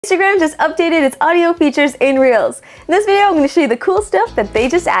Instagram just updated its audio features in Reels. In this video, I'm going to show you the cool stuff that they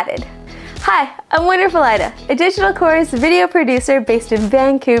just added. Hi, I'm Wonderful Ida, a digital course video producer based in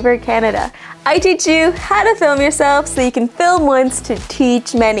Vancouver, Canada. I teach you how to film yourself so you can film once to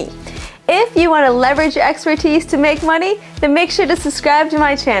teach many. If you want to leverage your expertise to make money, then make sure to subscribe to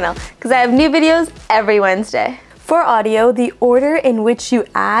my channel because I have new videos every Wednesday. For audio, the order in which you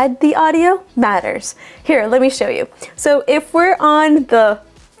add the audio matters. Here, let me show you. So if we're on the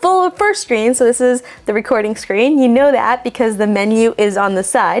full first screen, so this is the recording screen, you know that because the menu is on the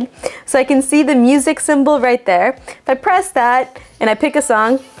side. So I can see the music symbol right there. If I press that and I pick a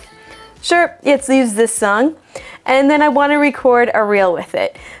song, sure, let's use this song. And then I want to record a reel with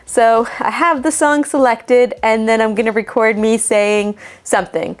it. So I have the song selected and then I'm going to record me saying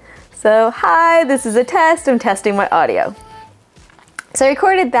something. So, hi, this is a test, I'm testing my audio. So I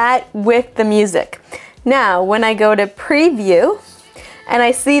recorded that with the music. Now, when I go to preview and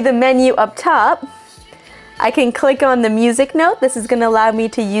I see the menu up top, I can click on the music note. This is going to allow me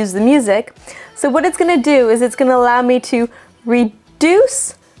to use the music. So what it's going to do is it's going to allow me to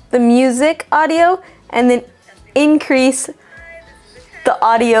reduce the music audio and then increase the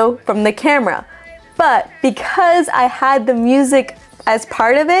audio from the camera. But because I had the music as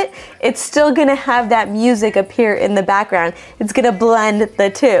part of it, it's still gonna have that music appear in the background. It's gonna blend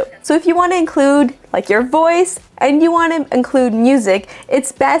the two. So if you want to include like your voice and you want to include music,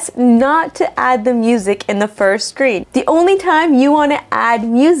 it's best not to add the music in the first screen. The only time you want to add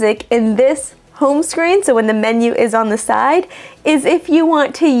music in this home screen, so when the menu is on the side, is if you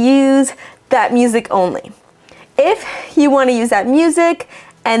want to use that music only. If you want to use that music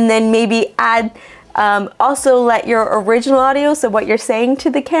and then maybe add also let your original audio, so what you're saying to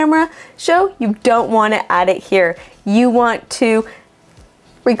the camera, show, you don't want to add it here. You want to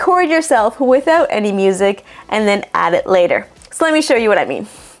record yourself without any music and then add it later. So let me show you what I mean.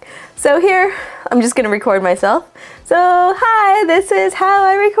 So here, I'm just going to record myself. So, hi, this is how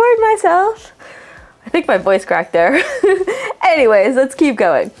I record myself. I think my voice cracked there. Anyways, let's keep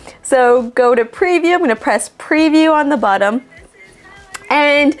going. So go to preview. I'm going to press preview on the bottom.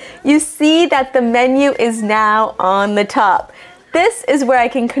 And you see that the menu is now on the top. This is where I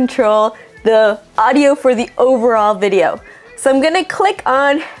can control the audio for the overall video. So I'm going to click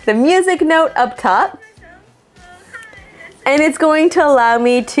on the music note up top. And it's going to allow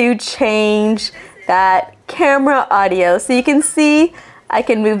me to change that camera audio. So you can see I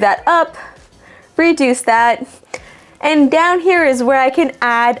can move that up, reduce that. And down here is where I can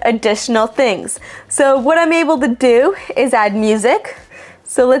add additional things. So what I'm able to do is add music.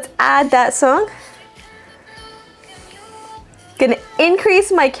 So let's add that song. Gonna increase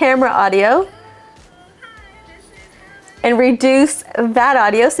my camera audio and reduce that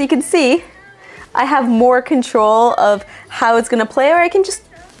audio so you can see I have more control of how it's gonna play, or I can just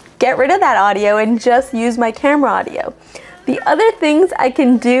get rid of that audio and just use my camera audio. The other things I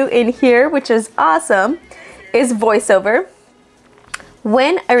can do in here, which is awesome, is voiceover.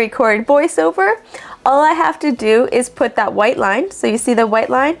 When I record voiceover, all I have to do is put that white line. So you see the white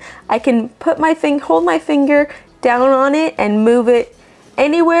line? I can put my hold my finger down on it and move it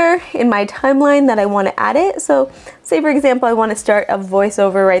anywhere in my timeline that I want to add it. So say for example, I want to start a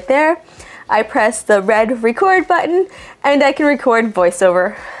voiceover right there. I press the red record button and I can record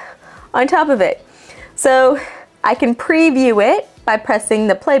voiceover on top of it. So I can preview it by pressing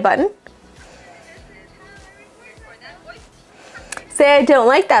the play button. Say I don't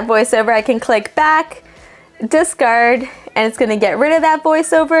like that voiceover, I can click back, discard, and it's going to get rid of that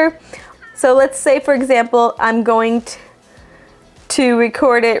voiceover. So let's say, for example, I'm going to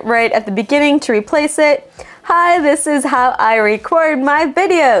record it right at the beginning to replace it. Hi, this is how I record my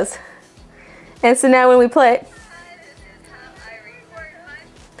videos. And so now when we play it,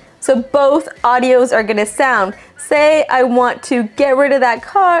 so both audios are going to sound. Say I want to get rid of that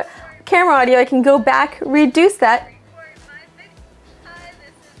camera audio, I can go back, reduce that,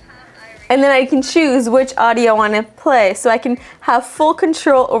 and then I can choose which audio I want to play. So I can have full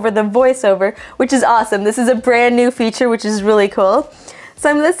control over the voiceover, which is awesome. This is a brand new feature, which is really cool.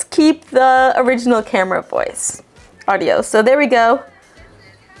 So let's keep the original camera voice audio. So there we go.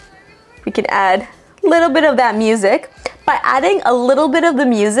 We can add a little bit of that music. By adding a little bit of the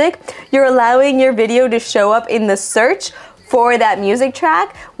music, you're allowing your video to show up in the search for that music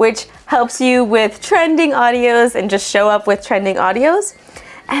track, which helps you with trending audios and just show up with trending audios.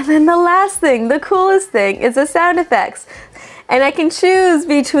 And then the last thing, the coolest thing, is the sound effects. And I can choose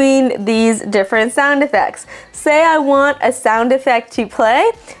between these different sound effects. Say I want a sound effect to play,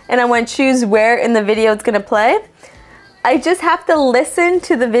 and I want to choose where in the video it's going to play. I just have to listen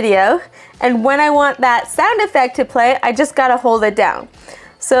to the video, and when I want that sound effect to play, I just got to hold it down.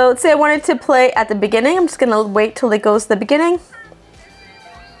 So let's say I wanted to play at the beginning. I'm just gonna wait till it goes to the beginning.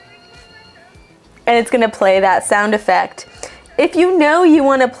 And it's gonna play that sound effect. If you know you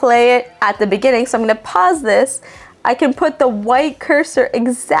wanna play it at the beginning, so I'm gonna pause this, I can put the white cursor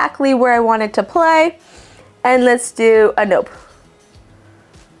exactly where I want it to play. And let's do a nope.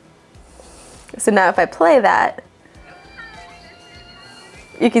 So now if I play that,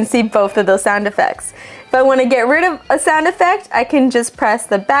 you can see both of those sound effects. If I want to get rid of a sound effect, I can just press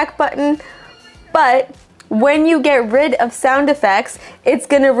the back button. But when you get rid of sound effects, it's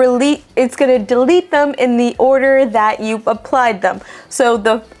gonna delete them in the order that you applied them. So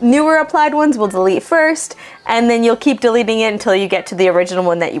the newer applied ones will delete first, and then you'll keep deleting it until you get to the original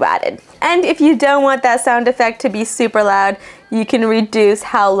one that you added. And if you don't want that sound effect to be super loud, you can reduce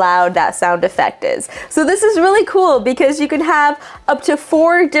how loud that sound effect is. So this is really cool because you can have up to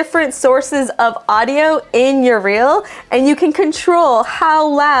 4 different sources of audio in your reel, and you can control how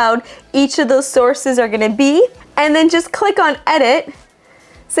loud each of those sources are gonna be, and then just click on edit.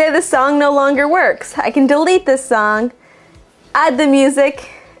 Say the song no longer works. I can delete this song, add the music,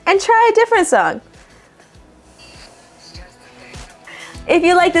 and try a different song. If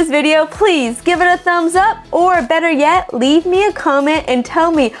you like this video, please give it a thumbs up, or better yet, leave me a comment and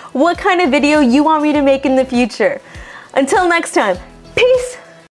tell me what kind of video you want me to make in the future. Until next time, peace!